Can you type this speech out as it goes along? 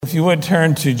If you would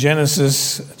turn to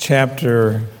Genesis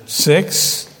chapter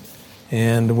 6,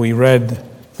 and we read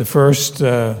the first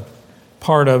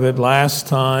part of it last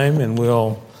time, and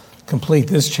we'll complete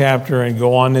this chapter and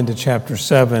go on into chapter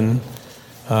 7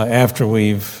 after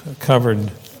we've covered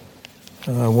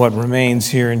what remains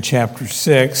here in chapter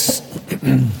 6.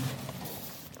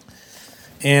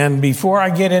 And before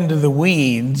I get into the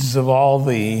weeds of all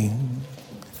the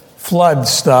flood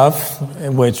stuff,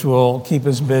 which will keep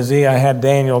us busy. I had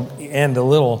Daniel end a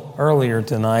little earlier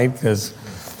tonight because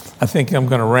I think I'm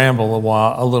going to ramble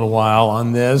a little while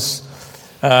on this.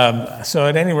 So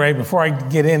at any rate, before I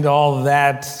get into all of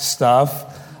that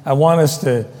stuff, I want us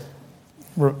to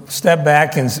step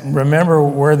back and remember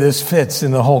where this fits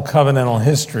in the whole covenantal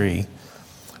history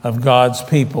of God's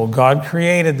people. God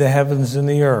created the heavens and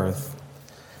the earth.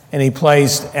 And he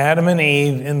placed Adam and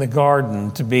Eve in the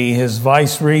garden to be his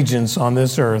vice regents on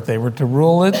this earth. They were to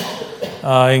rule it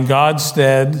in God's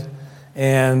stead,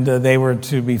 and they were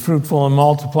to be fruitful and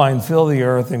multiply and fill the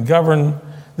earth and govern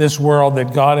this world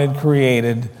that God had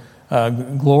created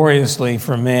gloriously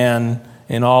for man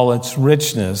in all its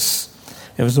richness.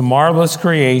 It was a marvelous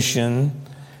creation,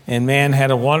 and man had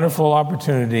a wonderful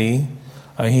opportunity.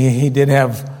 He did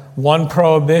have one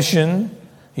prohibition.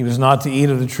 He was not to eat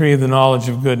of the tree of the knowledge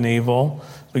of good and evil.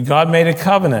 But God made a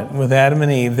covenant with Adam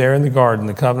and Eve there in the garden,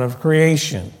 the covenant of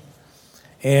creation.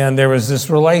 And there was this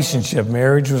relationship.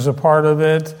 Marriage was a part of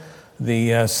it.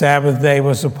 The Sabbath day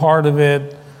was a part of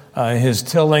it. His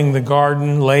tilling the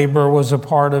garden, labor was a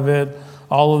part of it.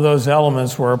 All of those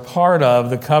elements were a part of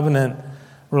the covenant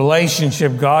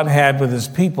relationship God had with his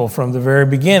people from the very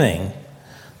beginning.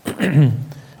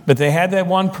 But they had that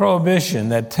one prohibition,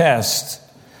 that test,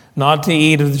 not to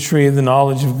eat of the tree of the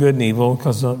knowledge of good and evil,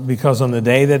 because on the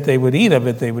day that they would eat of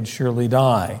it, they would surely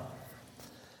die.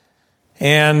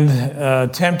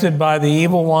 And tempted by the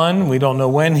evil one, we don't know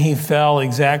when he fell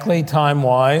exactly,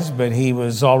 time-wise, but he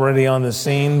was already on the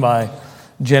scene by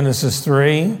Genesis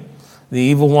 3. The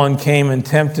evil one came and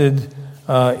tempted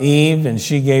Eve, and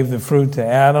she gave the fruit to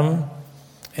Adam,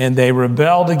 and they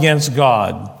rebelled against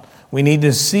God. We need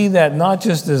to see that not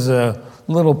just as a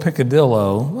little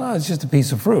picadillo, well, it's just a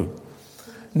piece of fruit.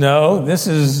 No, this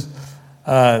is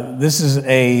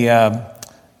a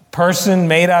person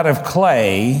made out of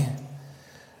clay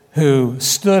who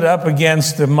stood up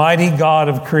against the mighty God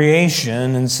of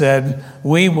creation and said,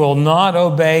 "We will not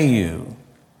obey you."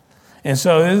 And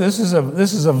so this is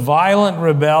a violent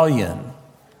rebellion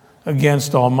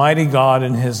against Almighty God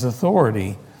and His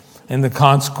authority, and the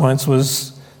consequence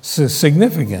was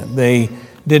significant. They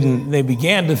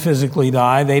began to physically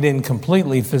die. They didn't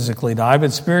completely physically die,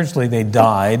 but spiritually they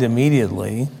died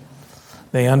immediately.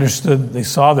 They understood, they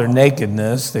saw their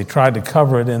nakedness. They tried to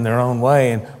cover it in their own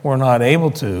way and were not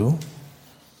able to.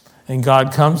 And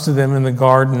God comes to them in the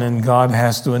garden, and God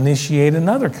has to initiate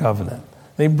another covenant.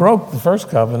 They broke the first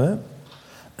covenant,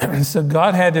 so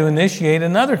God had to initiate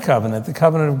another covenant, the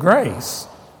covenant of grace.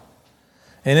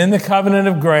 And in the covenant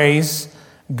of grace,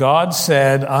 God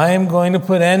said, "I am going to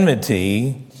put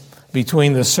enmity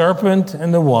between the serpent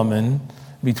and the woman,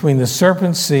 between the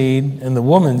serpent's seed and the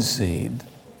woman's seed."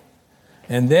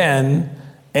 And then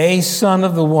a son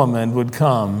of the woman would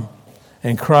come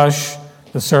and crush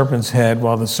the serpent's head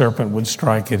while the serpent would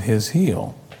strike at his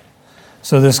heel.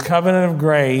 So this covenant of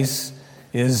grace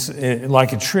is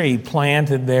like a tree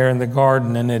planted there in the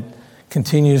garden, and it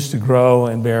continues to grow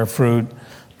and bear fruit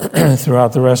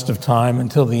throughout the rest of time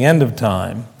until the end of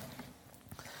time.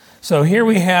 So here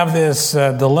we have this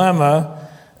dilemma.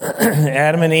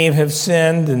 Adam and Eve have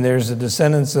sinned, and there's the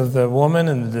descendants of the woman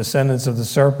and the descendants of the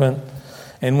serpent.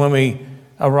 And when we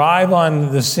arrive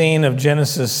on the scene of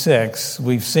Genesis 6,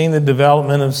 we've seen the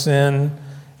development of sin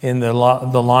in the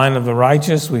line of the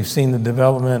righteous. We've seen the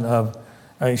development of,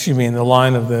 in the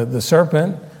line of the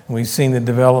serpent. And we've seen the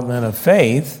development of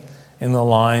faith in the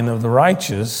line of the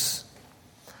righteous.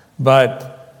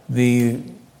 But the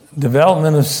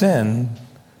development of sin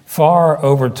far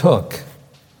overtook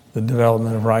the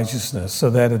development of righteousness,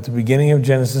 so that at the beginning of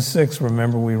Genesis 6,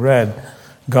 remember we read,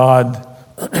 God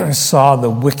saw the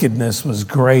wickedness was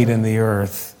great in the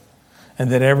earth,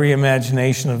 and that every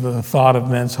imagination of the thought of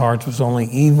men's hearts was only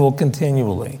evil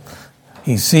continually.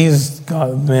 He sees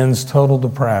men's total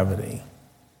depravity.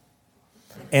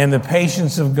 And the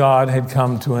patience of God had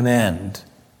come to an end.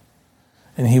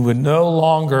 And he would no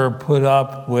longer put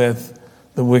up with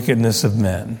the wickedness of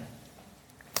men.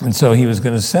 And so he was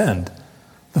going to send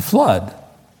the flood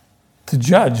to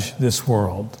judge this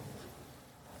world,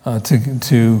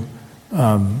 to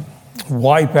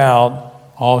wipe out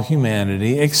all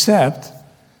humanity, except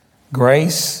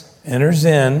grace enters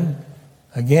in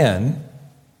again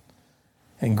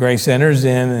And grace enters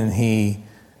in, and he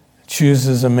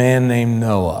chooses a man named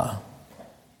Noah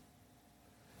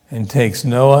and takes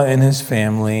Noah and his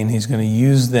family, and he's going to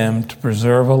use them to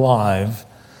preserve alive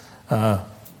a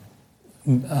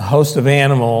host of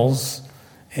animals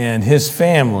and his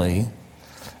family.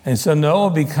 And so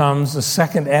Noah becomes the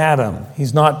second Adam.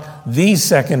 He's not the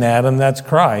second Adam, that's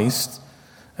Christ,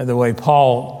 the way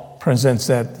Paul presents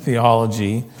that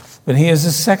theology. But he is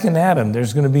the second Adam.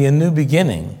 There's going to be a new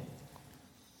beginning.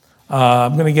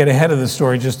 I'm going to get ahead of the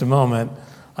story just a moment.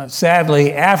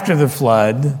 Sadly, after the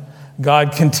flood,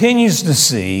 God continues to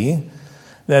see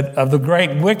that of the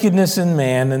great wickedness in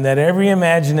man, and that every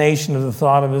imagination of the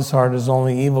thought of his heart is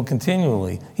only evil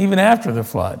continually, even after the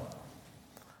flood.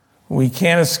 We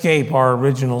can't escape our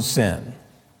original sin.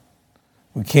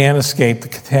 We can't escape the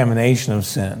contamination of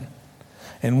sin.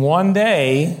 And one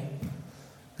day,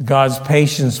 God's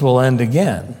patience will end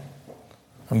again.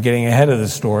 I'm getting ahead of the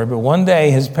story, but one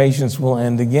day his patience will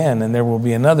end again, and there will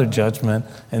be another judgment,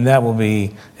 and that will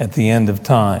be at the end of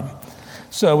time.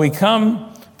 So we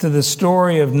come to the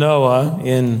story of Noah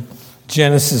in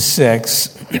Genesis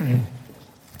 6.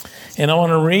 And I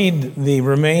want to read the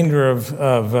remainder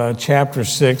of chapter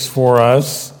 6 for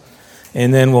us,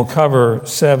 and then we'll cover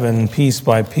 7 piece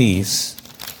by piece.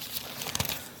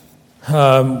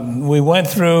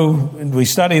 We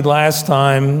studied last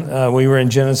time, we were in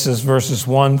Genesis verses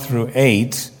 1 through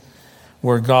 8,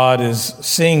 where God is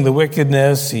seeing the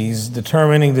wickedness, he's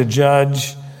determining to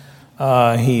judge,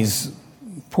 he's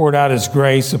poured out his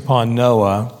grace upon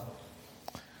Noah.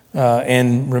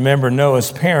 And remember,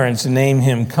 Noah's parents name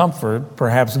him Comfort.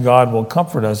 Perhaps God will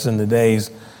comfort us in the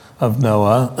days of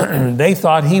Noah. They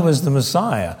thought he was the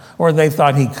Messiah, or they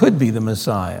thought he could be the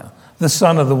Messiah, the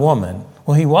son of the woman.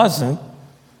 Well, he wasn't,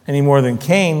 any more than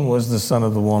Cain was the son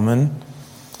of the woman.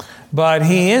 But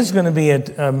he is going to be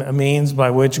a means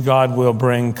by which God will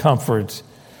bring comfort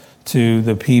to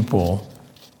the people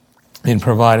in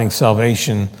providing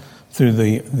salvation through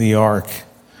the ark,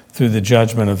 through the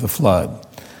judgment of the flood.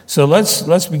 So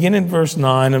let's begin in verse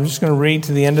 9. I'm just going to read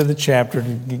to the end of the chapter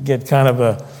to get kind of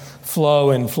a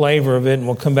flow and flavor of it, and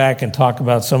we'll come back and talk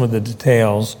about some of the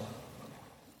details.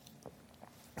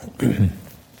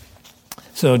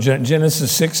 So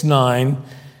Genesis 6:9,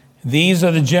 these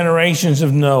are the generations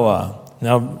of Noah.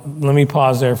 Now, let me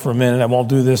pause there for a minute. I won't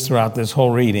do this throughout this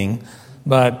whole reading,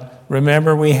 but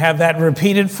remember, we have that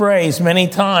repeated phrase many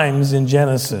times in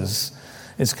Genesis.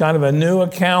 It's kind of a new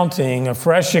accounting, a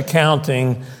fresh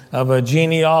accounting of a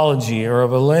genealogy or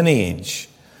of a lineage.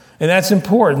 And that's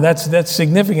important. That's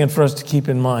significant for us to keep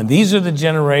in mind. These are the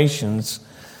generations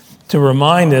to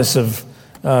remind us of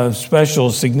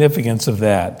special significance of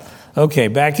that. Okay,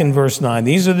 back in verse 9.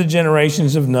 These are the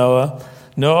generations of Noah.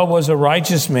 Noah was a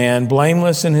righteous man,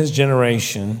 blameless in his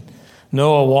generation.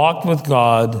 Noah walked with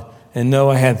God, and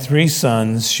Noah had 3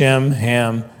 sons, Shem,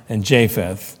 Ham, and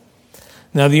Japheth.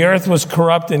 Now the earth was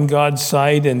corrupt in God's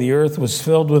sight, and the earth was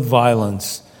filled with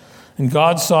violence. And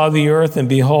God saw the earth, and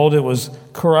behold, it was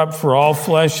corrupt, for all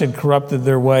flesh had corrupted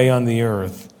their way on the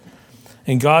earth.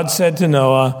 And God said to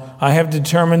Noah, I have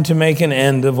determined to make an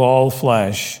end of all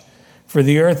flesh, for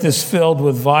the earth is filled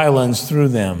with violence through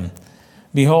them.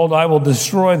 Behold, I will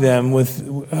destroy them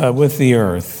with the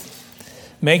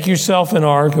earth. Make yourself an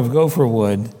ark of gopher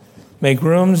wood. Make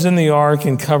rooms in the ark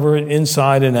and cover it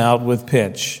inside and out with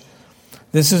pitch.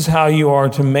 This is how you are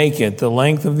to make it. The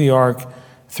length of the ark,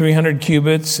 300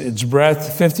 cubits, its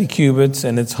breadth 50 cubits,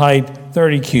 and its height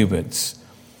 30 cubits.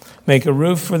 Make a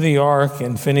roof for the ark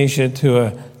and finish it to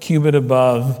a cubit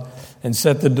above, and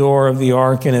set the door of the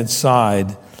ark in its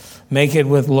side. Make it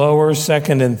with lower,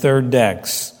 second, and third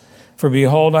decks. For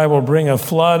behold, I will bring a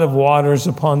flood of waters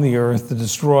upon the earth to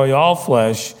destroy all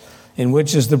flesh, in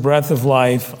which is the breath of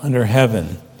life under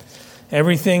heaven.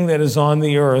 Everything that is on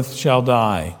the earth shall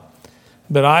die.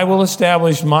 But I will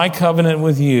establish my covenant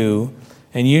with you,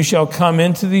 and you shall come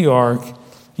into the ark,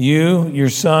 you, your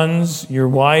sons, your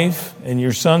wife, and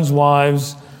your sons'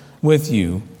 wives with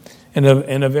you. And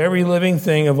of every living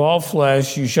thing of all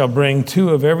flesh you shall bring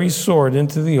 2 of every sort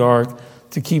into the ark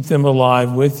to keep them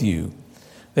alive with you.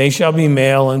 They shall be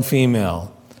male and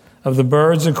female. Of the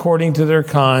birds according to their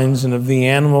kinds, and of the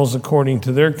animals according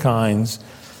to their kinds,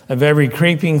 of every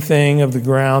creeping thing of the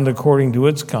ground according to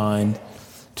its kind,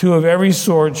 2 of every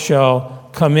sort shall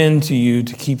come in to you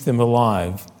to keep them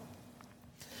alive.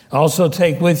 Also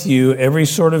take with you every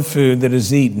sort of food that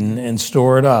is eaten, and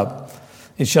store it up.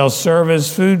 It shall serve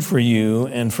as food for you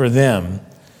and for them.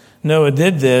 Noah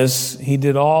did this. He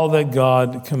did all that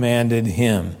God commanded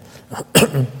him.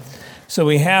 So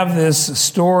we have this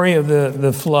story of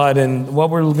the flood, and what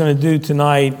we're going to do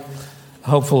tonight,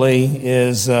 hopefully,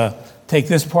 is take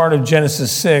this part of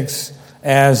Genesis 6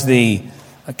 as the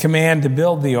command to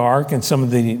build the ark and some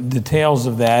of the details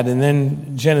of that, and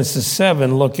then Genesis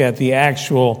 7 look at the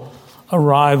actual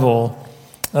arrival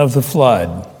of the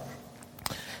flood.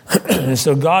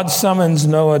 So God summons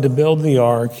Noah to build the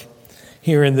ark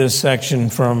here in this section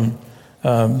from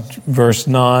verse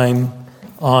 9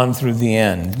 on through the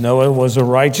end. Noah was a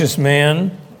righteous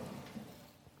man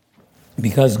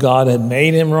because God had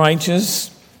made him righteous.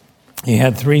 He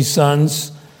had 3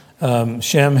 sons,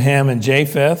 Shem, Ham, and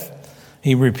Japheth.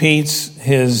 He repeats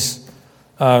his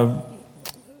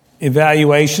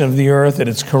evaluation of the earth, that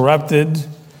it's corrupted,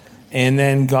 and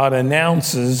then God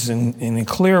announces in a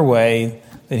clear way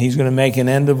that he's going to make an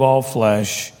end of all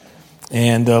flesh,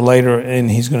 and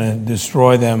he's going to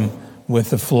destroy them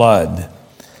with the flood.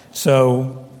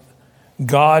 So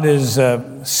God is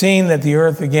seeing that the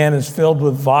earth again is filled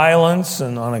with violence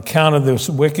and on account of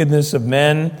the wickedness of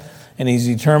men, and he's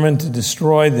determined to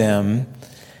destroy them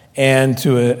and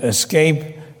to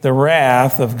escape the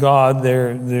wrath of God.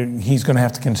 He's going to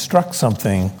have to construct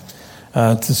something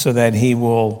so that he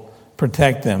will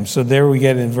protect them. So there we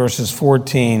get in verses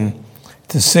 14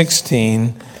 to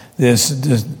 16 this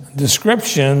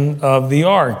description of the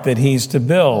ark that he's to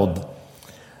build.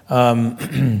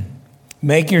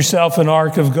 Make yourself an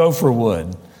ark of gopher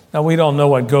wood. Now, we don't know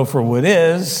what gopher wood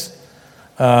is.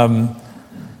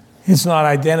 It's not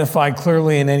identified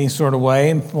clearly in any sort of way.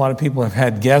 A lot of people have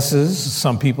had guesses.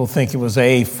 Some people think it was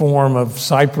a form of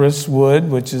cypress wood,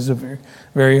 which is a very,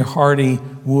 very hardy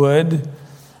wood.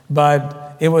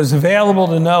 But it was available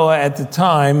to Noah at the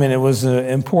time, and it was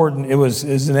important. It was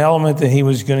an element that he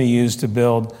was going to use to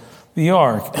build the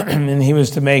ark. And he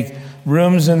was to make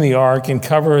rooms in the ark and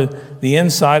cover the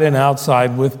inside and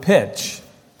outside with pitch.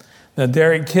 Now,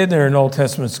 Derek Kidner, an Old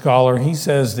Testament scholar, he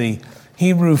says the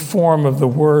Hebrew form of the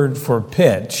word for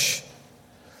pitch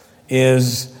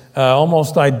is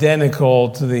almost identical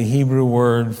to the Hebrew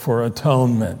word for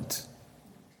atonement.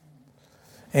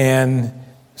 And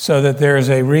so that there is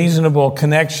a reasonable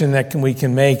connection that we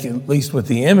can make, at least with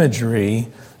the imagery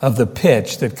of the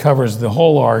pitch that covers the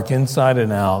whole ark inside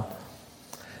and out,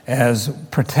 as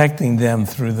protecting them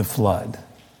through the flood.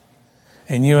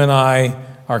 And you and I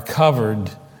are covered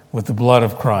with the blood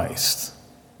of Christ,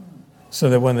 so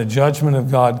that when the judgment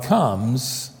of God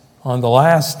comes on the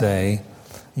last day,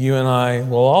 you and I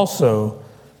will also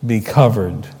be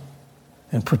covered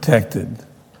and protected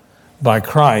by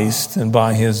Christ and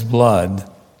by his blood.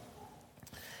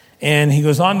 And he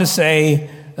goes on to say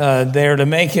there to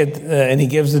make it, and he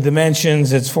gives the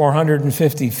dimensions, it's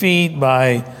 450 feet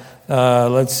by,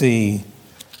 let's see,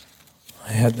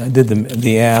 I did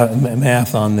the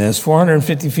math on this,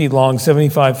 450 feet long,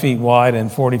 75 feet wide, and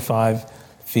 45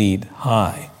 feet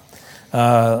high.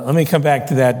 Let me come back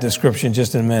to that description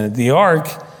just in a minute. The ark,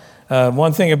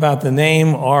 one thing about the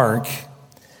name ark,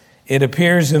 it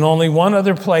appears in only one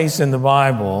other place in the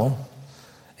Bible.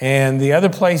 And the other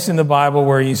place in the Bible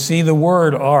where you see the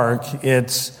word ark,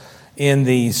 it's in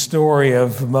the story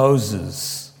of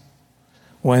Moses,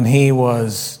 when he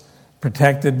was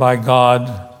protected by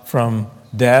God from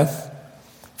death,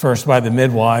 first by the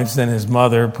midwives, then his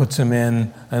mother puts him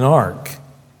in an ark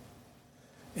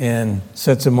and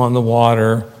sets him on the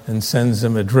water and sends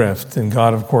him adrift. And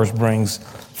God, of course, brings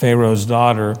Pharaoh's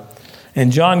daughter.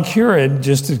 And John Currid,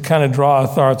 just to kind of draw our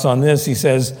thoughts on this, he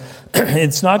says,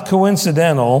 it's not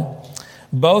coincidental.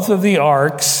 Both of the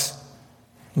arks,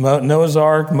 Noah's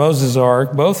ark, Moses'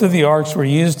 ark, both of the arks were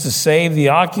used to save the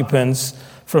occupants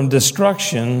from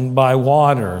destruction by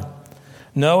water.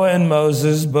 Noah and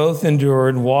Moses both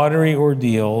endured watery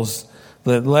ordeals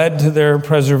that led to their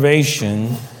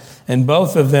preservation, and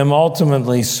both of them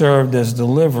ultimately served as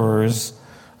deliverers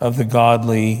of the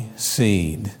godly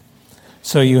seed.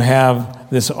 So you have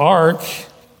this ark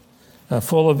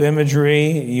full of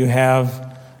imagery. You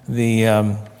have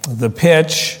the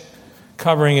pitch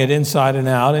covering it inside and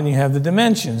out, and you have the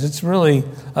dimensions. It's really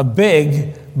a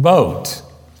big boat.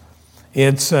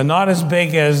 It's not as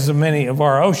big as many of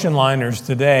our ocean liners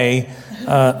today.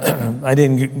 I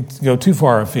didn't go too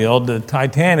far afield. The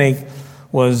Titanic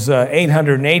was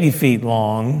 880 feet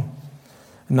long,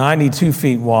 92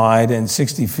 feet wide, and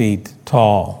 60 feet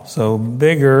tall. So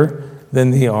bigger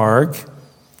than the ark.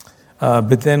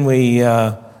 But then we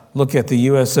look at the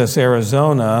USS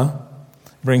Arizona,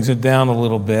 brings it down a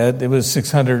little bit. It was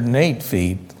 608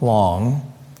 feet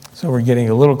long. So we're getting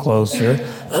a little closer.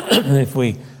 If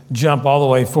we jump all the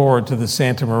way forward to the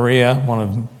Santa Maria, one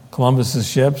of Columbus's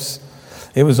ships,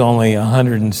 it was only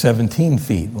 117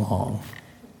 feet long.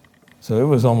 So it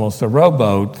was almost a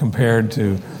rowboat compared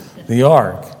to the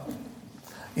ark.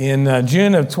 In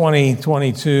June of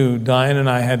 2022, Diane and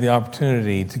I had the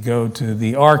opportunity to go to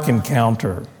the Ark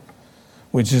Encounter,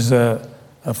 which is a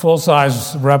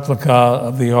full-size replica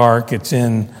of the Ark. It's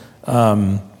in,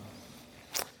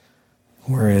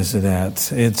 where is it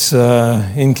at? It's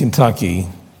in Kentucky,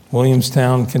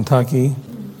 Williamstown, Kentucky.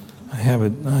 I have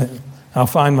it. I'll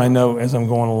find my note as I'm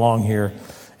going along here.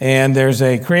 And there's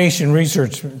a creation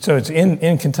research, so it's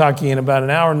in Kentucky, and about an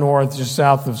hour north, just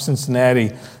south of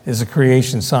Cincinnati, is a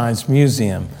creation science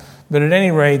museum. But at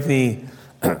any rate, the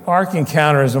Ark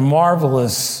Encounter is a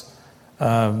marvelous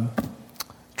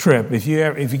trip. If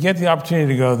you get the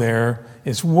opportunity to go there,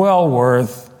 it's well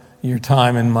worth your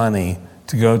time and money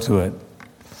to go to it.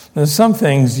 There's some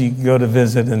things you go to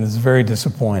visit, and it's very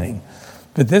disappointing.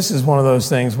 But this is one of those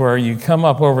things where you come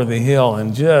up over the hill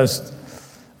and just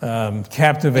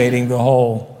captivating the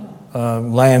whole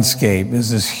landscape is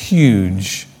this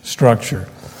huge structure.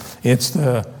 It's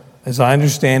as I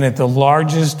understand it, the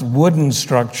largest wooden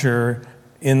structure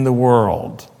in the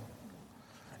world.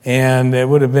 And it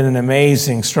would have been an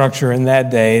amazing structure in that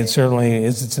day. It certainly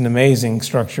is. It's an amazing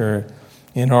structure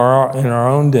in our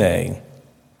own day.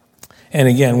 And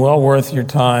again, well worth your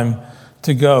time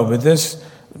to go. But this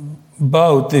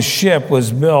ship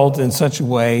was built in such a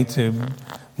way to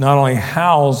not only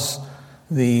house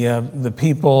the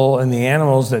people and the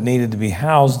animals that needed to be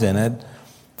housed in it,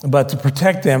 but to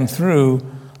protect them through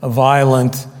a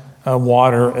violent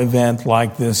water event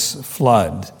like this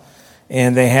flood.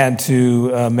 And they had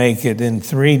to make it in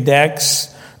 3 decks.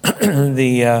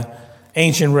 The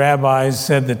ancient rabbis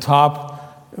said the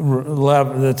top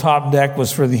deck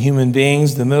was for the human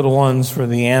beings, the middle ones for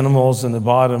the animals, and the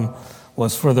bottom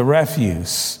was for the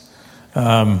refuse.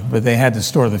 But they had to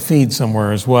store the feed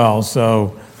somewhere as well.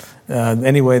 So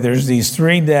anyway, there's these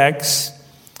 3 decks,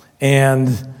 and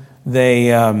they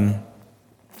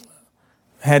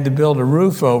had to build a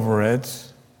roof over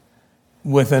it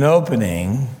with an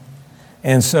opening.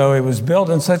 And so it was built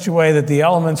in such a way that the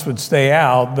elements would stay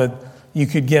out, but you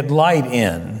could get light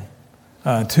in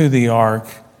to the ark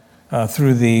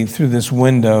through this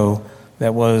window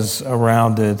that was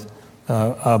around it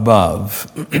above.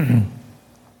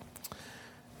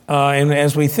 And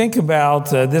as we think about,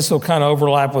 this will kind of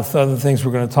overlap with other things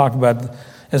we're going to talk about.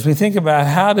 As we think about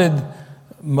how did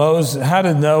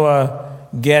Noah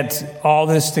get all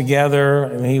this together?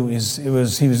 I mean, he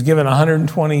was given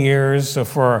 120 years. So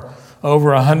for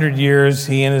over 100 years,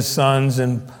 he and his sons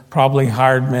and probably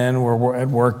hired men were at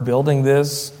work building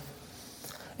this.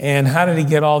 And how did he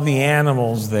get all the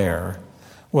animals there?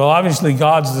 Well, obviously,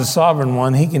 God's the sovereign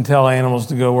one. He can tell animals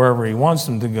to go wherever he wants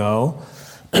them to go.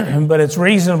 But it's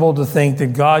reasonable to think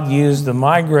that God used the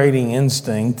migrating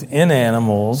instinct in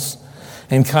animals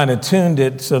and kind of tuned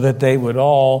it so that they would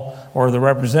all, or the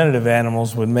representative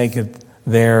animals, would make it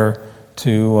there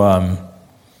to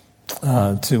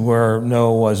where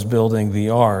Noah was building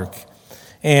the ark.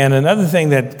 And another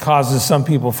thing that causes some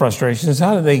people frustration is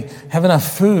how do they have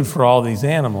enough food for all these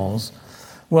animals?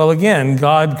 Well, again,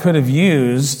 God could have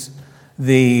used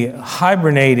the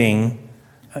hibernating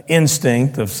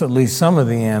instinct of at least some of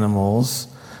the animals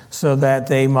so that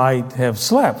they might have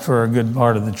slept for a good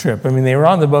part of the trip. I mean, they were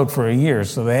on the boat for a year,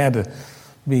 so they had to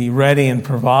be ready and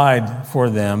provide for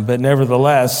them. But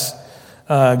nevertheless,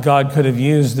 God could have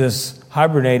used this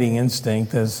hibernating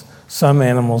instinct, as some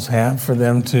animals have, for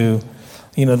them to,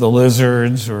 the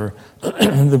lizards or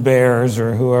the bears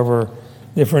or whoever,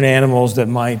 different animals that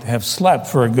might have slept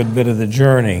for a good bit of the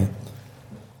journey.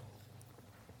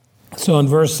 So in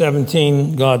verse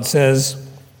 17, God says,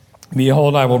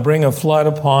 "Behold, I will bring a flood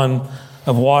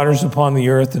of waters upon the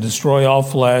earth to destroy all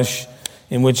flesh,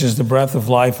 in which is the breath of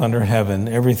life under heaven.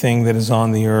 Everything that is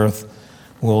on the earth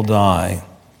will die."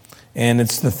 And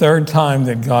it's the 3rd time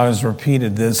that God has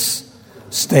repeated this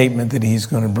statement that he's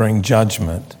going to bring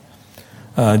judgment.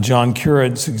 John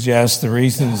Currid suggests the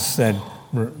reasons that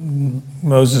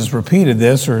Moses repeated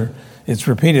this, or it's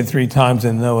repeated 3 times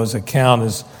in Noah's account,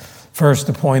 is first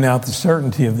to point out the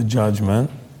certainty of the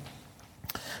judgment.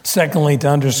 Secondly, to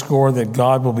underscore that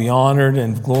God will be honored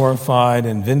and glorified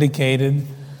and vindicated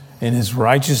in his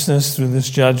righteousness through this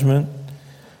judgment.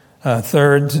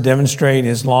 Third, to demonstrate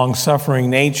his long-suffering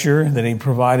nature, that he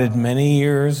provided many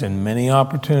years and many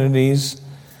opportunities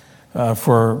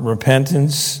for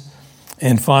repentance.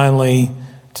 And finally,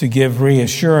 to give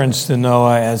reassurance to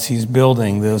Noah as he's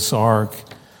building this ark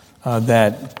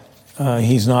that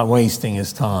he's not wasting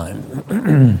his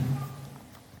time.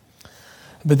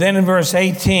 But then in verse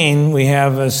 18, we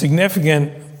have a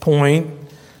significant point.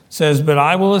 It says, "But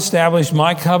I will establish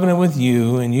my covenant with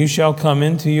you, and you shall come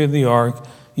into the ark,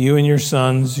 you and your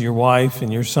sons, your wife,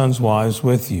 and your sons' wives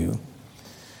with you."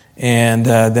 And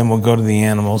then we'll go to the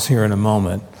animals here in a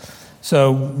moment.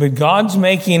 But God's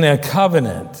making a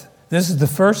covenant. This is the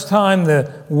first time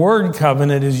the word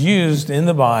covenant is used in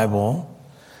the Bible,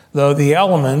 though the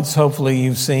elements, hopefully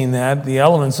you've seen that, the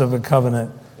elements of a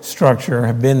covenant structure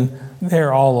have been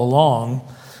there all along.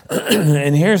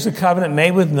 And here's the covenant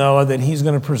made with Noah that he's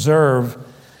going to preserve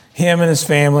him and his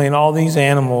family and all these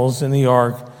animals in the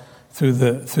ark through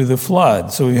the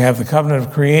flood. So we have the covenant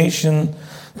of creation,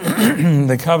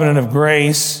 the covenant of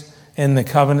grace, and the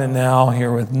covenant now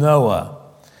here with Noah.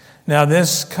 Now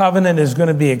this covenant is going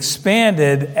to be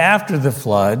expanded after the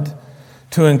flood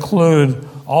to include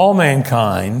all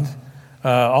mankind,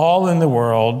 all in the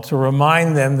world, to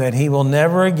remind them that he will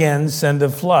never again send a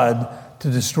flood to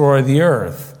destroy the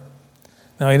earth.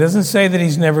 Now he doesn't say that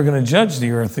he's never going to judge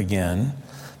the earth again,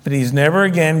 but he's never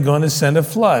again going to send a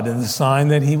flood. And the sign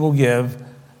that he will give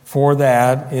for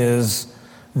that is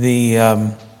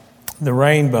the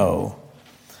rainbow.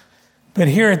 But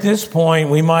here at this point,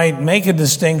 we might make a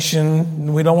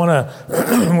distinction. We don't want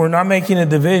to. We're not making a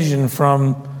division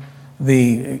from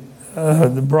the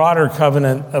broader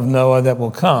covenant of Noah that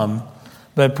will come.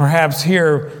 But perhaps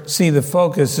here, see the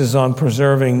focus is on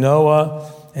preserving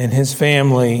Noah and his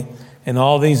family and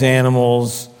all these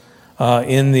animals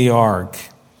in the ark.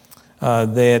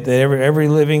 That every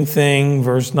living thing,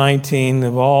 verse 19,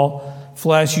 of all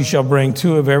flesh you shall bring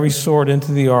 2 of every sort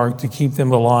into the ark to keep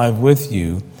them alive with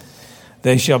you.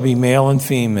 They shall be male and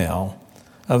female,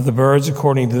 of the birds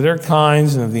according to their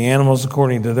kinds, and of the animals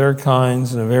according to their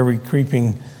kinds, and of every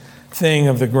creeping thing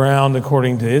of the ground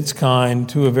according to its kind.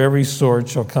 2 of every sort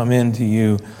shall come into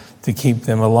you to keep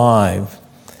them alive.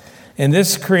 And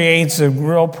this creates a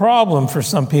real problem for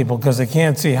some people because they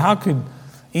can't see how could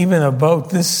even a boat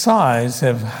this size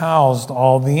have housed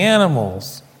all the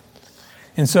animals.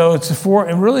 And so it's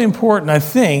really important, I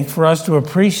think, for us to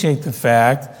appreciate the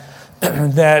fact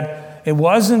that it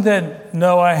wasn't that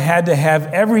Noah had to have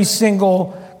every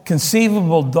single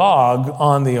conceivable dog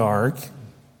on the ark.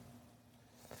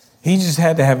 He just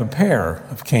had to have a pair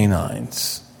of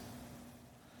canines.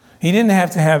 He didn't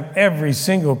have to have every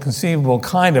single conceivable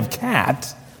kind of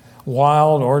cat,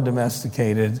 wild or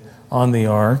domesticated, on the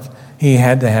ark. He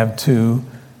had to have 2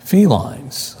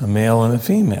 felines, a male and a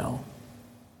female.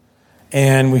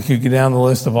 And we could go down the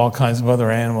list of all kinds of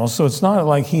other animals. So it's not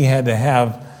like he had to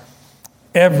have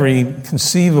every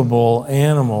conceivable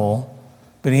animal,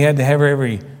 but he had to have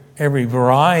every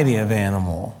variety of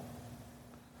animal,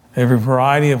 every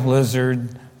variety of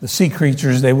lizard. The sea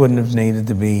creatures, they wouldn't have needed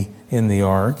to be in the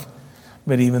ark,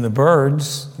 but even the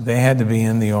birds, they had to be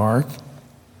in the ark.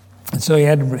 And so he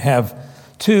had to have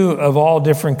 2 of all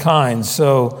different kinds.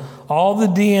 So all the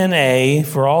DNA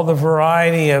for all the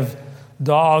variety of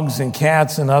dogs and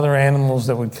cats and other animals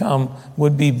that would come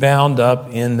would be bound up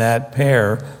in that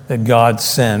pair that God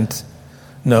sent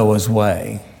Noah's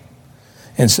way.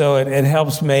 And so it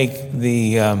helps make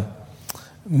the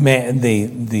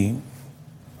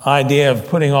idea of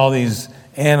putting all these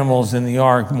animals in the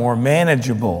ark more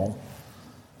manageable.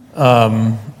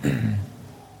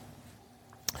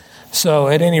 So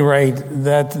at any rate,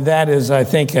 that is, I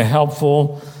think, a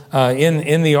helpful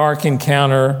in the ark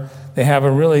encounter. They have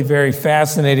a really very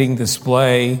fascinating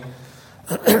display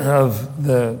of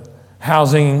the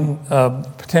housing,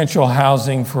 potential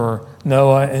housing for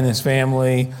Noah and his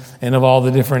family, and of all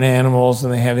the different animals.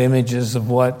 And they have images of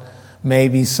what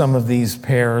maybe some of these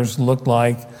pairs looked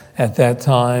like at that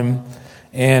time.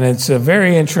 And it's a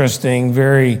very interesting,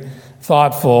 very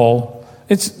thoughtful.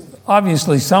 It's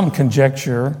obviously some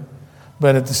conjecture,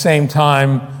 but at the same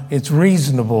time, it's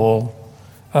reasonable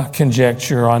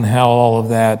conjecture on how all of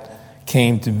that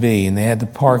came to be. And they had to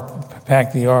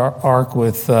pack the ark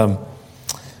with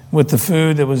the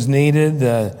food that was needed.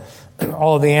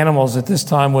 All of the animals at this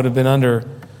time would have been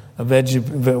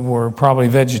were probably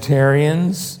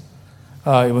vegetarians.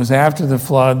 It was after the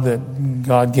flood that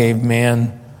God gave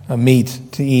man meat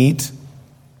to eat.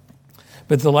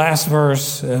 But the last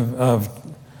verse of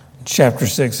chapter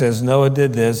 6 says, Noah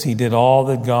did this. He did all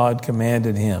that God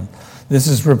commanded him. This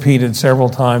is repeated several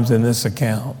times in this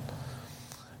account.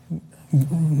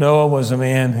 Noah was a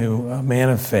man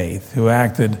of faith, who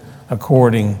acted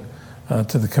according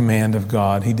to the command of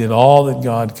God. He did all that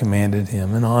God commanded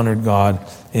him and honored God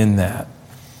in that.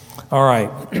 All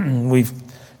right, we've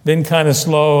been kind of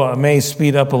slow. I may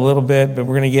speed up a little bit, but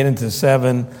we're going to get into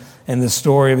 7 and the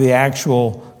story of the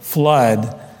actual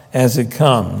flood as it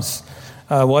comes.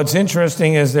 What's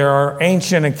interesting is there are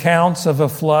ancient accounts of a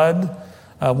flood.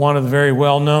 One of the very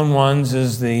well-known ones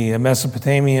is the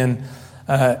Mesopotamian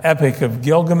epic of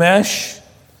Gilgamesh.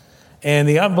 And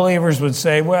the unbelievers would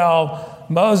say, well,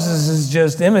 Moses is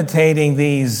just imitating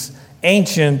these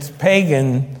ancient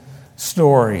pagan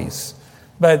stories.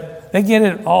 But they get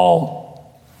it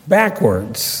all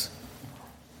backwards.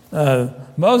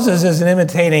 Moses isn't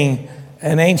imitating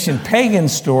an ancient pagan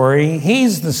story.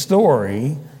 He's the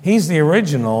story. He's the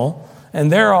original.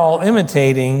 And they're all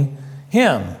imitating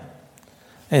him.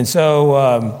 And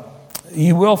so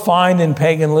you will find in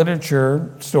pagan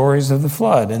literature stories of the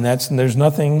flood. And there's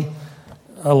nothing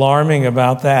alarming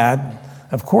about that.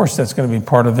 Of course, that's going to be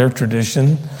part of their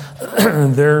tradition.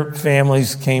 Their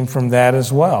families came from that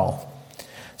as well.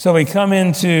 So we come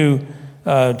into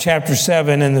chapter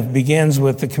 7, and it begins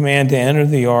with the command to enter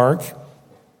the ark.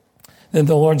 Then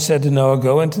the Lord said to Noah,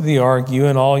 "Go into the ark, you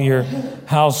and all your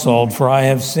household, for I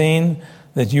have seen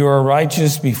that you are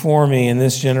righteous before me in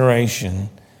this generation.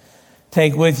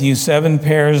 Take with you 7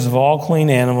 pairs of all clean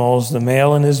animals, the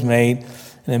male and his mate,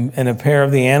 and a pair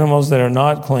of the animals that are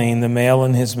not clean, the male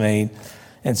and his mate,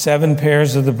 and 7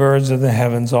 pairs of the birds of the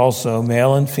heavens also,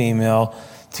 male and female,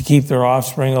 to keep their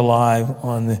offspring alive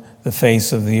on the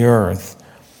face of the earth."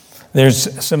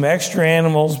 There's some extra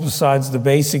animals besides the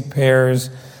basic pairs.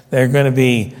 They're going to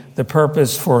be the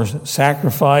purpose for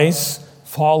sacrifice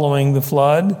following the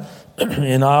flood.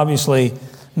 And obviously,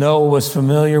 Noah was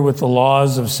familiar with the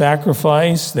laws of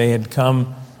sacrifice. They had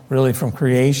come really from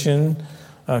creation.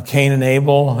 Cain and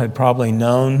Abel had probably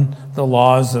known the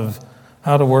laws of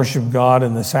how to worship God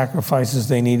and the sacrifices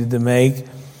they needed to make.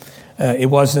 It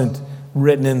wasn't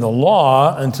written in the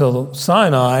law until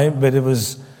Sinai, but it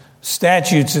was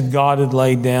statutes that God had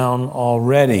laid down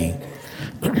already.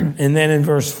 And then in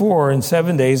verse 4, in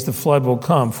 7 days the flood will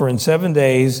come. For in 7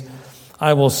 days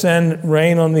I will send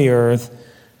rain on the earth,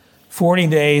 40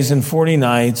 days and 40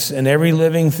 nights, and every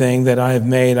living thing that I have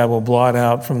made I will blot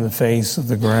out from the face of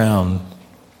the ground.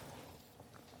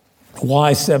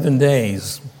 Why 7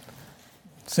 days?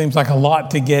 Seems like a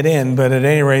lot to get in, but at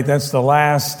any rate, that's the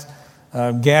last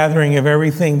gathering of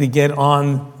everything to get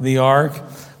on the ark.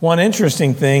 One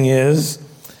interesting thing is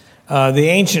the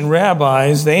ancient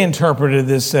rabbis, they interpreted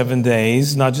this 7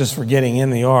 days, not just for getting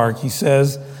in the ark.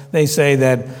 They say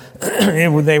that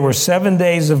they were 7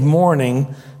 days of mourning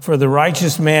for the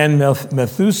righteous man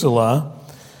Methuselah,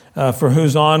 for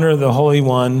whose honor the Holy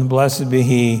One, blessed be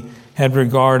he, had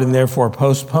regard and therefore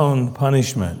postponed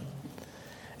punishment.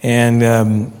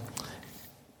 And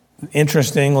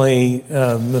interestingly,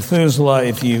 Methuselah,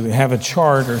 if you have a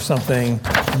chart or something,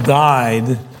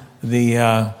 died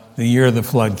the year the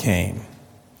flood came.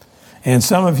 And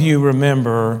some of you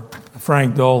remember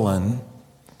Frank Dolan,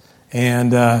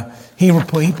 and he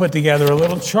put together a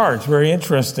little chart. It's very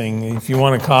interesting. If you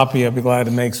want a copy, I'd be glad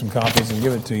to make some copies and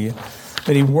give it to you.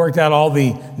 But he worked out all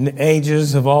the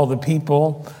ages of all the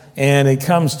people, and it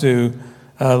comes to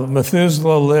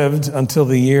Methuselah lived until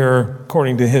the year,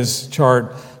 according to his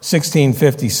chart,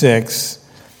 1656.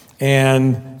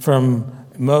 And from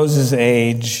Moses'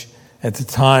 age at the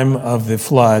time of the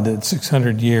flood, at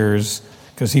 600 years,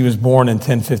 because he was born in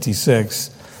 1056,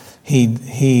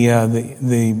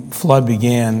 the flood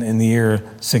began in the year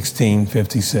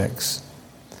 1656.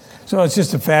 So it's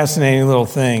just a fascinating little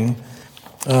thing.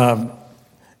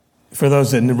 For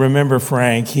those that remember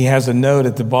Frank, he has a note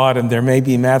at the bottom, there may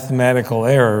be mathematical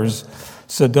errors,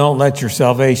 so don't let your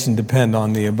salvation depend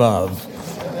on the above.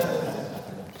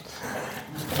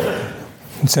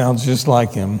 It sounds just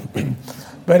like him.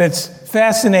 But it's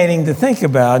fascinating to think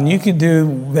about, and you could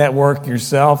do that work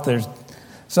yourself. There's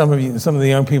some of the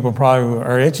young people probably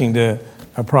are itching to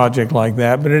a project like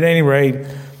that. But at any rate,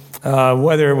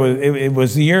 whether it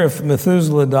was the year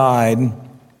Methuselah died,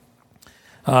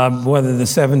 whether the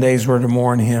 7 days were to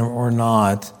mourn him or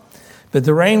not. But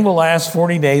the rain will last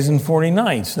 40 days and 40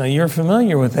 nights. Now, you're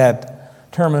familiar with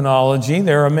that terminology.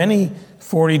 There are many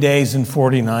 40 days and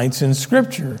 40 nights in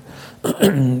Scripture.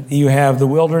 You have the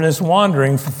wilderness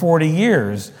wandering for 40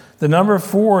 years. The number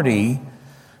 40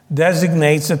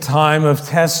 designates a time of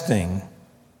testing,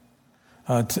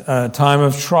 a time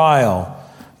of trial.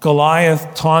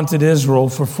 Goliath taunted Israel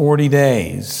for 40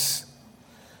 days.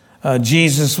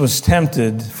 Jesus was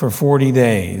tempted for 40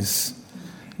 days.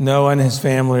 Noah and his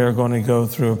family are going to go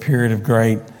through a period of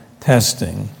great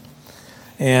testing.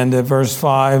 And verse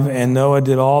 5, and Noah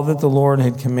did all that the Lord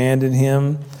had commanded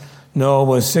him. Noah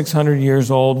was 600 years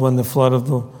old when the flood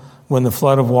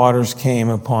of waters came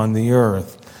upon the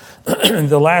earth.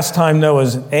 The last time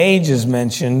Noah's age is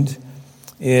mentioned,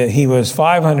 he was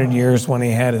 500 years when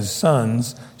he had his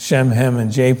sons, Shem, Ham,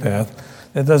 and Japheth.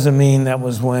 That doesn't mean that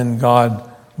was when God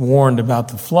warned about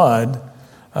the flood.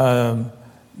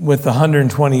 With the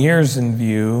 120 years in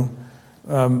view,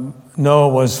 Noah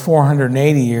was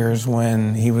 480 years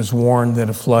when he was warned that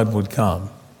a flood would come.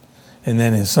 and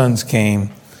then his sons came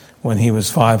when he was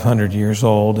 500 years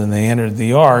old, and they entered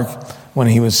the ark when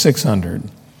he was 600.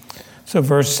 So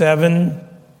verse 7,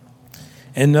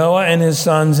 and Noah and his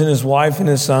sons and his wife and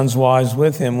his sons' wives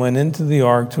with him went into the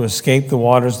ark to escape the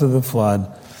waters of the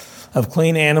flood, of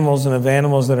clean animals and of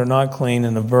animals that are not clean,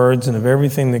 and of birds and of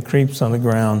everything that creeps on the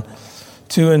ground.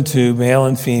 2 and 2, male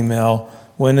and female,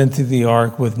 went into the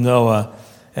ark with Noah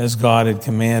as God had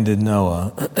commanded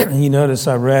Noah. You notice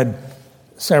I read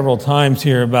several times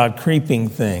here about creeping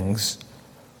things.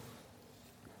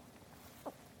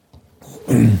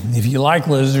 If you like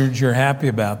lizards, you're happy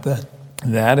about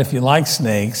that. If you like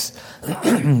snakes,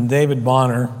 David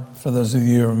Bonner, for those of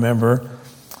you who remember,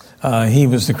 he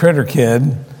was the critter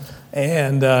kid,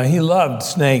 and he loved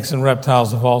snakes and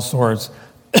reptiles of all sorts.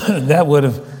 That would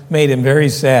have made him very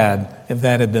sad if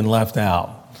that had been left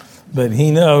out. But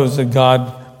he knows that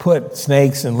God put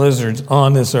snakes and lizards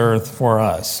on this earth for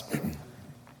us.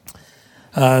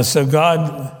 So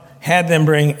God had them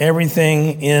bring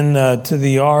everything in to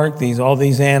the ark, all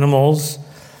these animals.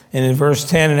 And in verse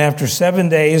 10, and after 7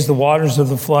 days, the waters of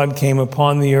the flood came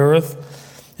upon the earth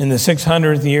in the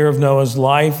 600th year of Noah's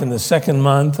life, in the second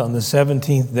month, on the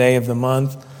 17th day of the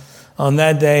month. On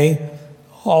that day,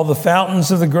 all the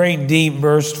fountains of the great deep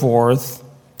burst forth,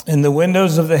 and the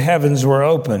windows of the heavens were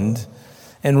opened,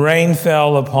 and rain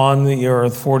fell upon the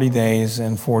earth 40 days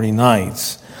and 40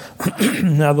 nights.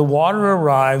 Now, the water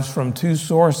arrives from two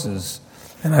sources,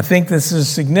 and I think this is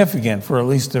significant for at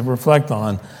least to reflect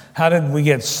on. How did we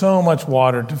get so much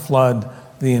water to flood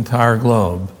the entire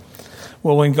globe?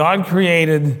 Well, when God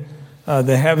created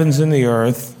the heavens and the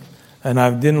earth, and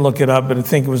I didn't look it up, but I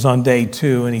think it was on day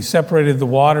 2, and he separated the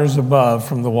waters above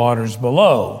from the waters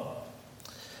below.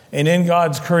 And in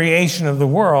God's creation of the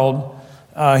world,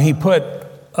 he put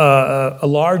a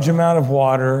large amount of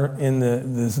water in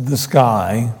the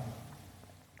sky.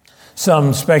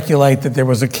 Some speculate that there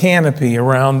was a canopy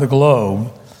around the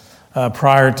globe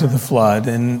prior to the flood,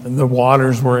 and the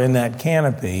waters were in that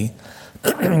canopy,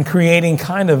 creating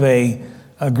kind of a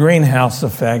greenhouse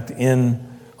effect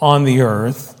on the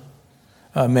earth,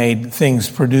 made things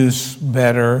produce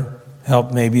better,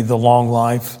 helped maybe the long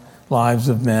lives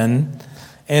of men.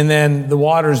 And then the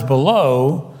waters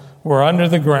below were under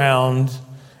the ground,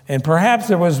 and perhaps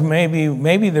there was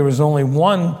maybe there was only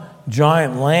one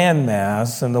giant land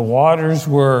mass, and the waters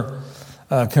were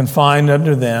confined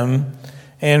under them.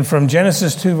 And from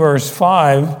Genesis 2, verse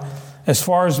 5, as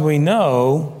far as we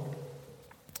know,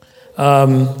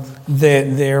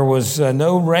 there was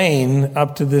no rain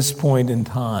up to this point in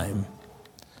time.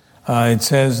 It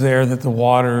says there that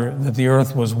the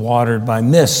earth was watered by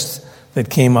mist that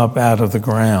came up out of the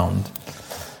ground.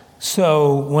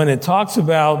 So when it talks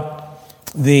about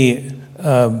the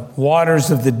waters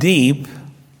of the deep,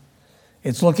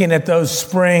 it's looking at those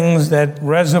springs, that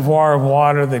reservoir of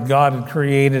water that God had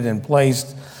created and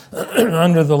placed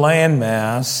under the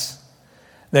landmass,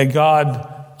 that God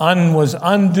was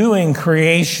undoing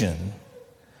creation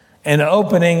and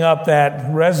opening up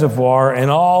that reservoir,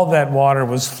 and all that water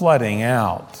was flooding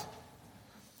out.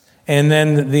 And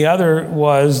then the other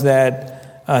was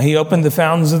that he opened the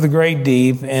fountains of the great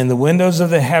deep, and the windows of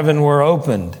the heaven were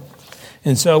opened.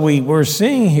 And so we're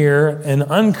seeing here an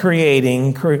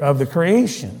uncreating of the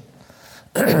creation,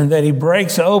 that he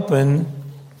breaks open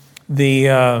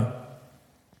the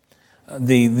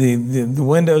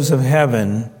windows of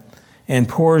heaven and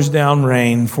pours down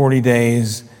rain 40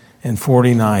 days and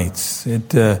 40 nights.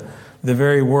 The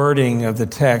very wording of the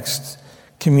text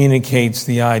communicates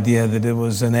the idea that it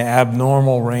was an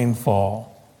abnormal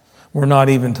rainfall. We're not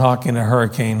even talking a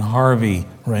Hurricane Harvey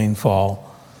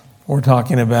rainfall. We're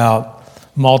talking about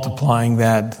multiplying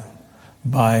that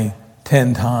by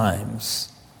 10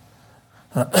 times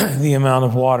the amount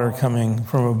of water coming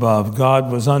from above.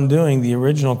 God was undoing the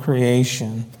original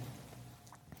creation.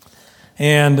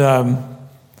 And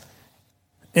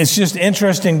it's just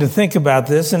interesting to think about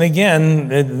this. And again,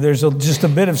 there's just a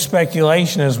bit of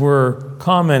speculation as we're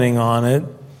commenting on it.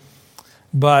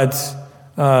 But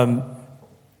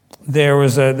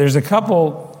there's a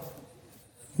couple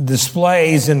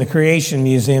displays in the Creation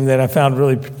Museum that I found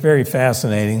really very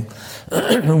fascinating.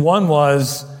 One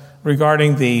was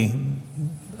regarding the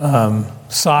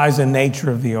size and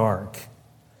nature of the ark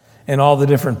and all the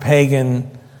different pagan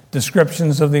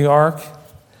descriptions of the ark.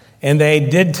 And they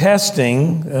did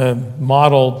testing,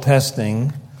 model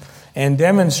testing, and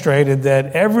demonstrated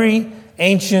that every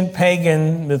ancient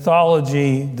pagan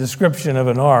mythology description of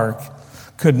an ark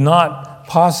could not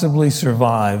possibly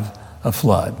survive a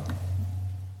flood.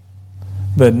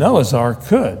 But Noah's Ark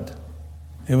could.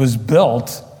 It was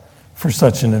built for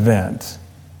such an event.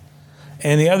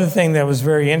 And the other thing that was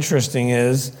very interesting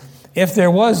is, if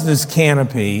there was this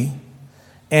canopy,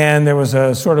 and there was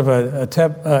a sort of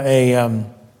a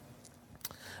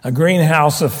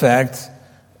greenhouse effect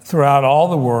throughout all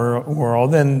the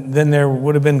world, then there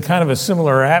would have been kind of a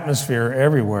similar atmosphere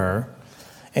everywhere.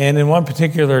 And in one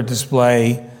particular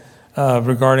display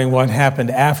regarding what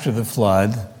happened after the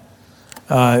flood,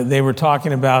 they were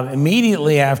talking about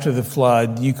immediately after the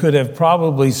flood, you could have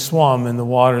probably swum in the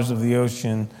waters of the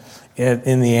ocean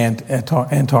in the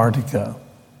Antarctica,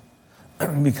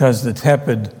 because the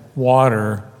tepid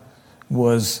water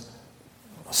was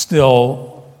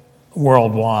still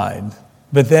worldwide.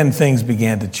 But then things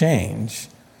began to change.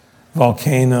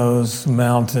 Volcanoes,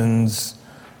 mountains,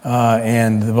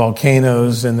 and the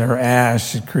volcanoes and their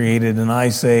ash created an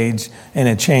ice age, and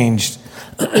it changed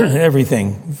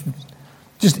everything.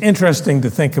 Just interesting to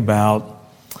think about.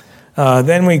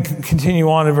 Then we continue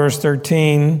on in verse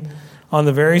 13. On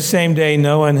the very same day,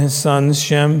 Noah and his sons,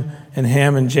 Shem and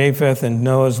Ham and Japheth, and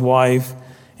Noah's wife,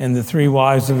 and the 3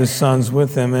 wives of his sons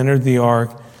with them, entered the ark,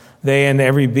 they and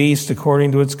every beast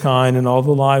according to its kind, and all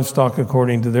the livestock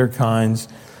according to their kinds,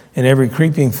 and every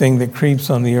creeping thing that creeps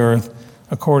on the earth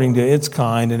according to its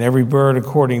kind, and every bird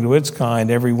according to its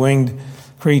kind, every winged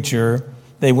creature.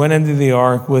 They went into the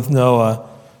ark with Noah,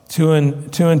 two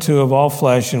and two of all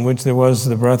flesh, in which there was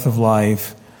the breath of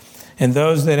life. And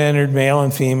those that entered, male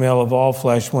and female of all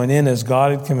flesh, went in as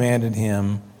God had commanded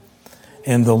him,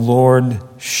 and the Lord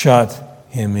shut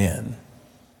him in.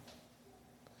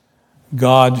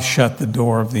 God shut the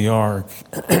door of the ark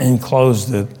and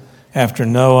closed it after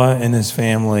Noah and his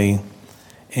family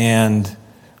and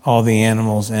all the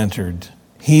animals entered.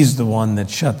 He's the one that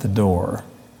shut the door.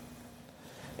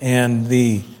 And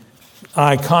the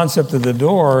concept of the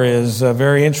door is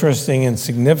very interesting and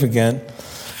significant.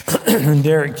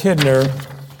 Derek Kidner,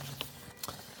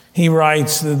 he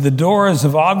writes, the door is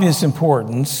of obvious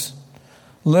importance.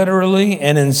 Literally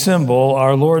and in symbol,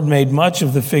 our Lord made much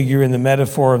of the figure in the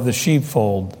metaphor of the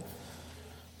sheepfold.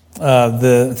 And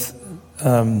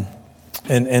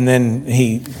then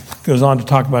he goes on to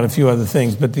talk about a few other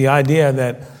things. But the idea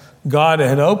that God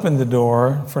had opened the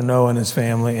door for Noah and his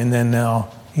family, and then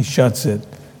now he shuts it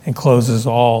and closes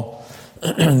all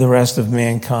the rest of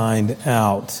mankind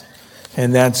out.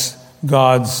 And that's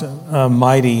God's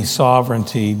mighty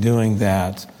sovereignty doing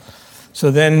that. So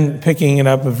then, picking it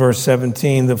up at verse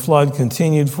 17, the flood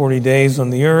continued 40 days on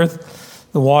the earth.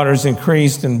 The waters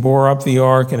increased and bore up the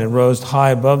ark, and it rose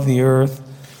high above the earth.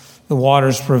 The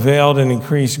waters prevailed and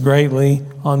increased greatly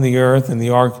on the earth, and the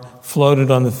ark floated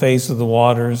on the face of the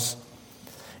waters.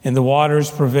 And the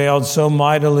waters prevailed so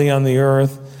mightily on the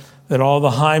earth that all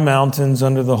the high mountains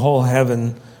under the whole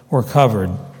heaven were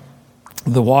covered.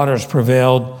 The waters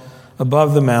prevailed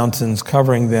above the mountains,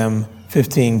 covering them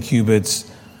 15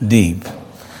 cubits deep.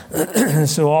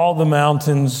 So all the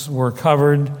mountains were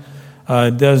covered.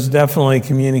 It does definitely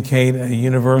communicate a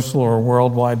universal or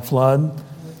worldwide flood.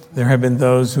 There have been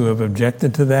those who have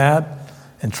objected to that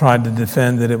and tried to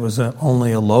defend that it was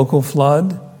only a local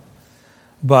flood.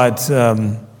 But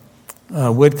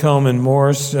Whitcomb and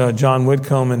Morris, John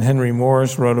Whitcomb and Henry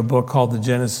Morris wrote a book called The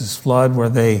Genesis Flood, where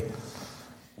they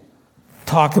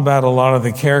talk about a lot of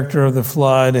the character of the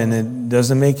flood, and it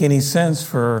doesn't make any sense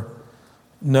for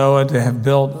Noah to have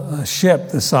built a ship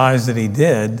the size that he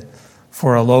did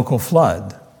for a local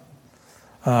flood,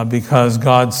 because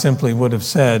God simply would have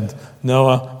said,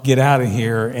 Noah, get out of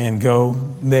here and go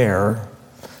there,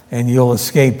 and you'll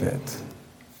escape it.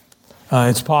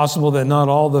 It's possible that not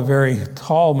all the very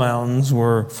tall mountains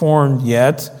were formed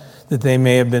yet, that they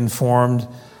may have been formed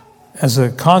as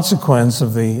a consequence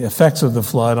of the effects of the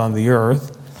flood on the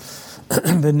earth.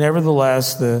 But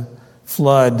nevertheless, the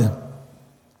flood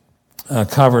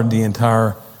covered the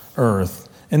entire earth.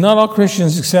 And not all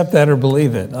Christians accept that or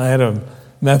believe it. I had a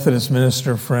Methodist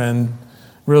minister friend,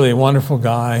 really a wonderful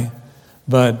guy,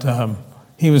 but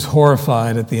he was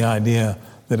horrified at the idea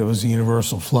that it was a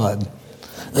universal flood.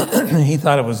 He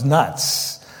thought it was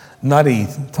nutty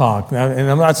talk. And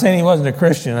I'm not saying he wasn't a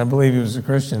Christian. I believe he was a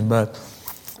Christian,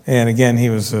 and again,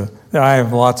 I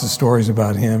have lots of stories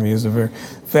about him. He was a very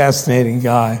fascinating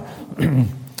guy.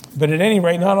 But at any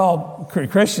rate, not all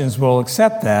Christians will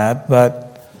accept that,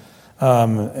 but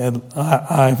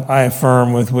I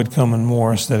affirm with Whitcomb and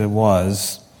Morris that it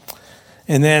was.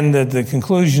 And then the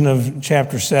conclusion of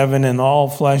chapter 7, and all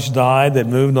flesh died that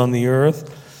moved on the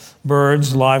earth,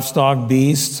 birds, livestock,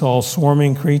 beasts, all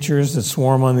swarming creatures that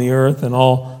swarm on the earth, and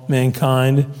all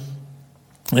mankind,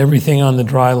 everything on the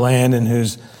dry land in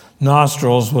whose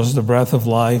nostrils was the breath of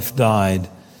life, died.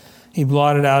 He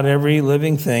blotted out every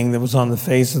living thing that was on the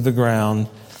face of the ground.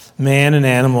 man and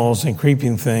animals and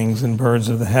creeping things and birds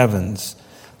of the heavens.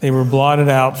 They were blotted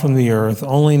out from the earth.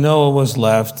 Only Noah was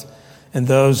left, and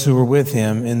those who were with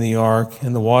him in the ark,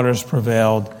 and the waters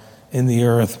prevailed in the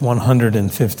earth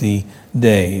 150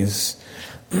 days.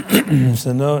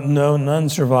 So none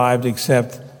survived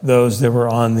except those that were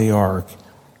on the ark.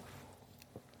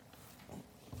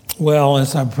 Well,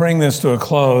 as I bring this to a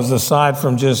close, aside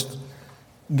from just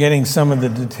getting some of the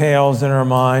details in our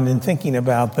mind and thinking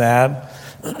about that,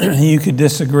 you could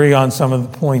disagree on some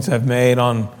of the points I've made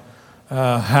on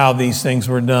how these things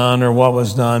were done or what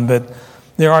was done, but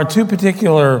there are two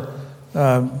particular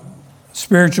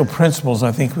spiritual principles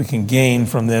I think we can gain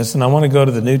from this, and I want to go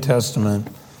to the New Testament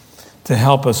to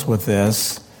help us with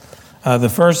this. The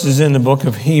first is in the book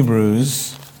of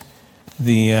Hebrews,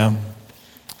 the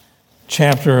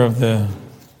chapter of the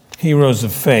heroes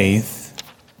of faith,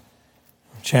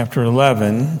 chapter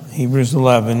 11, Hebrews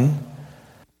 11.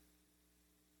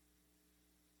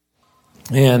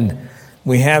 And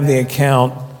we have the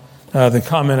account, the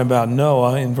comment about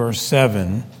Noah in verse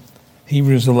 7,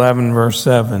 Hebrews 11, verse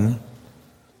 7.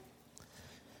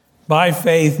 By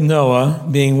faith, Noah,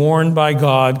 being warned by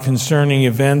God concerning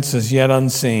events as yet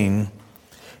unseen,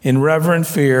 in reverent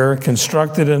fear,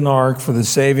 constructed an ark for the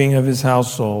saving of his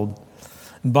household.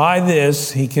 By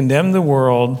this, he condemned the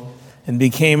world and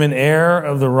became an heir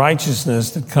of the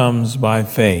righteousness that comes by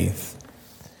faith.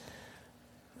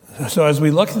 So as we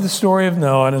look at the story of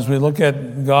Noah, and as we look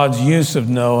at God's use of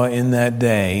Noah in that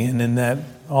day and in that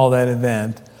all that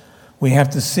event, we have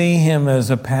to see him as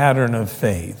a pattern of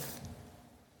faith.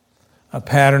 A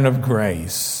pattern of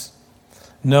grace.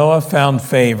 Noah found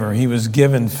favor. He was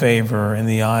given favor in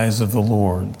the eyes of the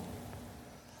Lord.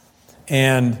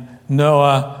 And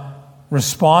Noah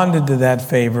responded to that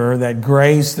favor, that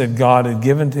grace that God had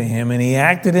given to him, and he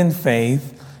acted in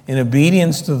faith, in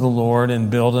obedience to the Lord, and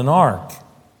built an ark.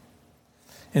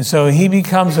 And so he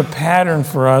becomes a pattern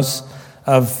for us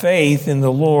of faith in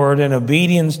the Lord and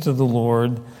obedience to the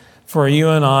Lord for you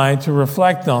and I to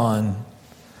reflect on.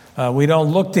 We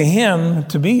don't look to him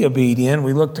to be obedient.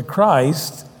 We look to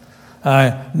Christ.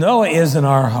 Noah isn't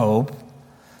our hope,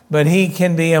 but he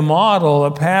can be a model,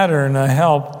 a pattern, a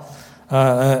help,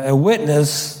 a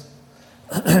witness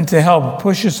to help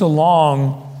push us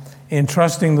along in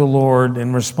trusting the Lord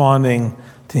and responding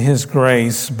to his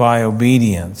grace by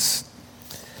obedience.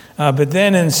 But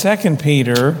then in 2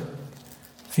 Peter,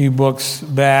 a few books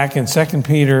back, in 2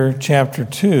 Peter chapter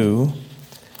 2,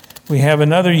 we have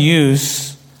another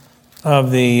use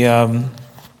of the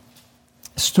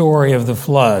story of the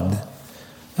flood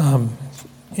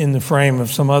in the frame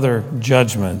of some other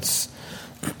judgments.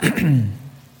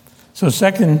 So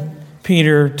 2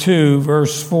 Peter 2,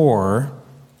 verse 4,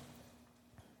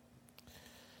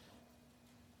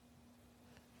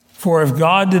 for if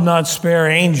God did not spare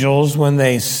angels when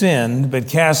they sinned, but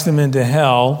cast them into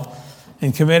hell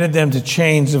and committed them to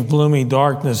chains of gloomy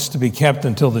darkness to be kept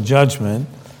until the judgment,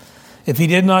 if he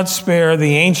did not spare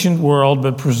the ancient world,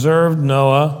 but preserved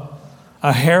Noah,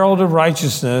 a herald of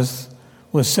righteousness,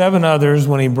 with 7 others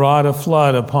when he brought a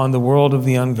flood upon the world of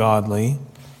the ungodly,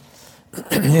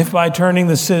 if by turning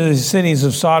the cities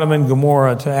of Sodom and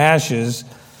Gomorrah to ashes,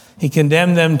 he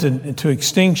condemned them to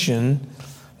extinction,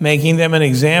 making them an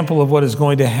example of what is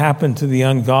going to happen to the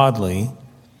ungodly,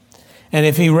 and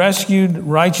if he rescued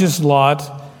righteous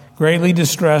Lot, greatly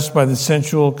distressed by the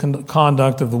sensual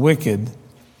conduct of the wicked,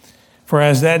 for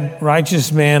as that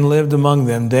righteous man lived among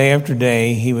them day after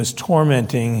day, he was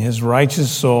tormenting his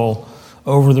righteous soul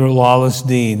over their lawless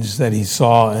deeds that he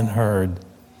saw and heard.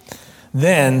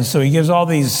 Then, so he gives all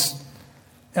these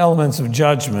elements of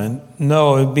judgment,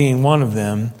 Noah being one of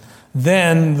them.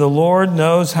 Then the Lord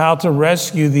knows how to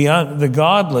rescue the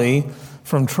godly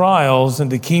from trials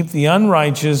and to keep the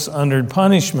unrighteous under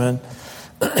punishment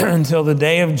until the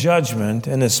day of judgment,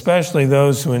 and especially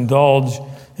those who indulge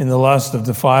in the lust of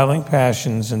defiling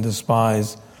passions and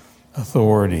despise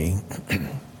authority.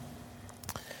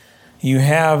 You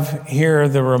have here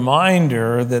the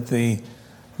reminder that the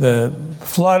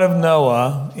flood of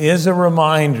Noah is a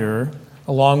reminder,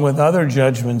 along with other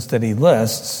judgments that he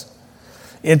lists.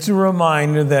 It's a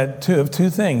reminder that of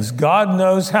two things. God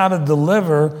knows how to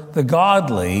deliver the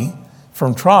godly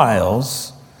from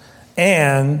trials,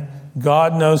 and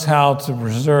God knows how to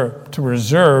reserve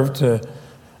the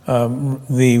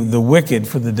wicked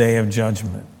for the day of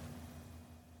judgment.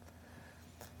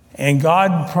 And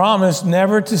God promised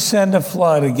never to send a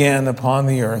flood again upon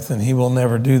the earth, and he will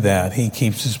never do that. He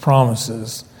keeps his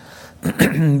promises.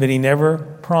 But he never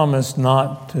promised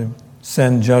not to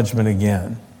send judgment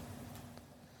again.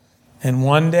 And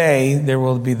one day there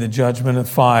will be the judgment of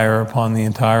fire upon the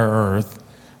entire earth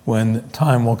when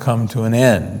time will come to an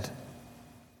end.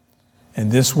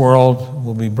 And this world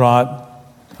will be brought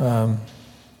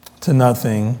to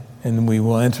nothing, and we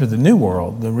will enter the new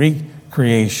world, the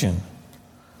recreation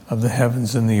of the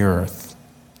heavens and the earth,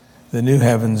 the new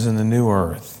heavens and the new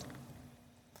earth.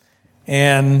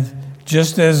 And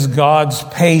just as God's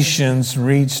patience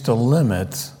reached a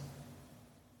limit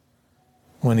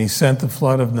when he sent the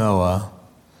flood of Noah,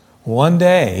 one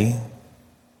day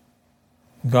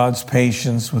God's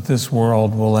patience with this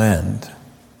world will end,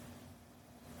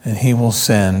 and he will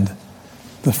send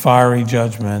the fiery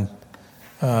judgment.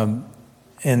 And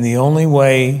the only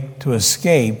way to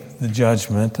escape the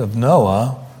judgment of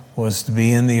Noah was to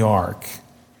be in the ark.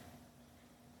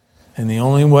 And the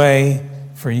only way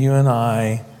for you and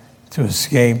I to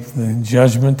escape the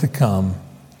judgment to come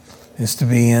is to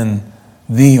be in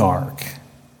the ark,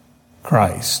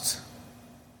 Christ.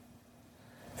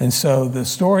 And so the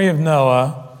story of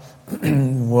Noah,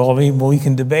 we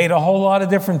can debate a whole lot of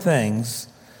different things,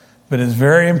 but it's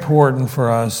very important for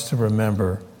us to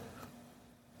remember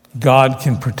God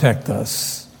can protect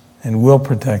us and will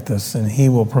protect us, and he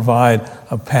will provide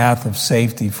a path of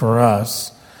safety for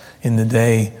us in the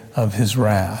day of his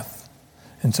wrath.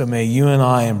 And so may you and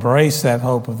I embrace that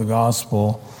hope of the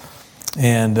gospel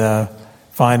and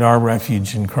find our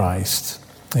refuge in Christ.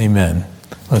 Amen.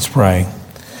 Let's pray.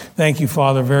 Thank you,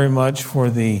 Father, very much for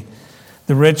the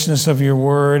richness of your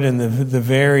word and the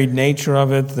varied nature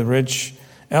of it, the rich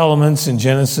elements in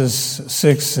Genesis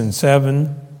 6 and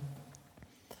 7.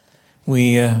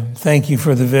 We thank you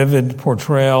for the vivid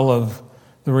portrayal of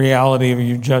the reality of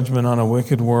your judgment on a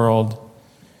wicked world.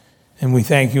 And we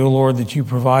thank you, O Lord, that you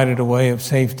provided a way of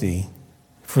safety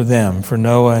for them, for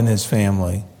Noah and his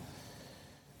family.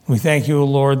 We thank you, O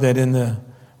Lord, that in the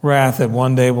wrath that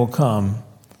one day will come,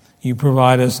 you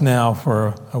provide us now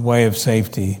for a way of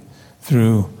safety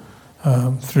through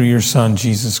your Son,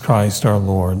 Jesus Christ, our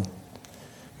Lord.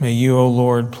 May you, O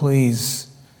Lord, please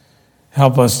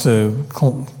help us to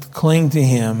cling to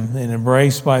him and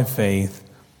embrace by faith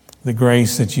the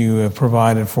grace that you have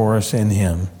provided for us in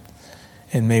him.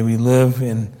 And may we live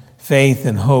in faith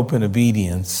and hope and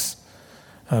obedience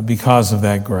because of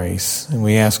that grace. And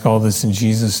we ask all this in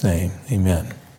Jesus' name. Amen.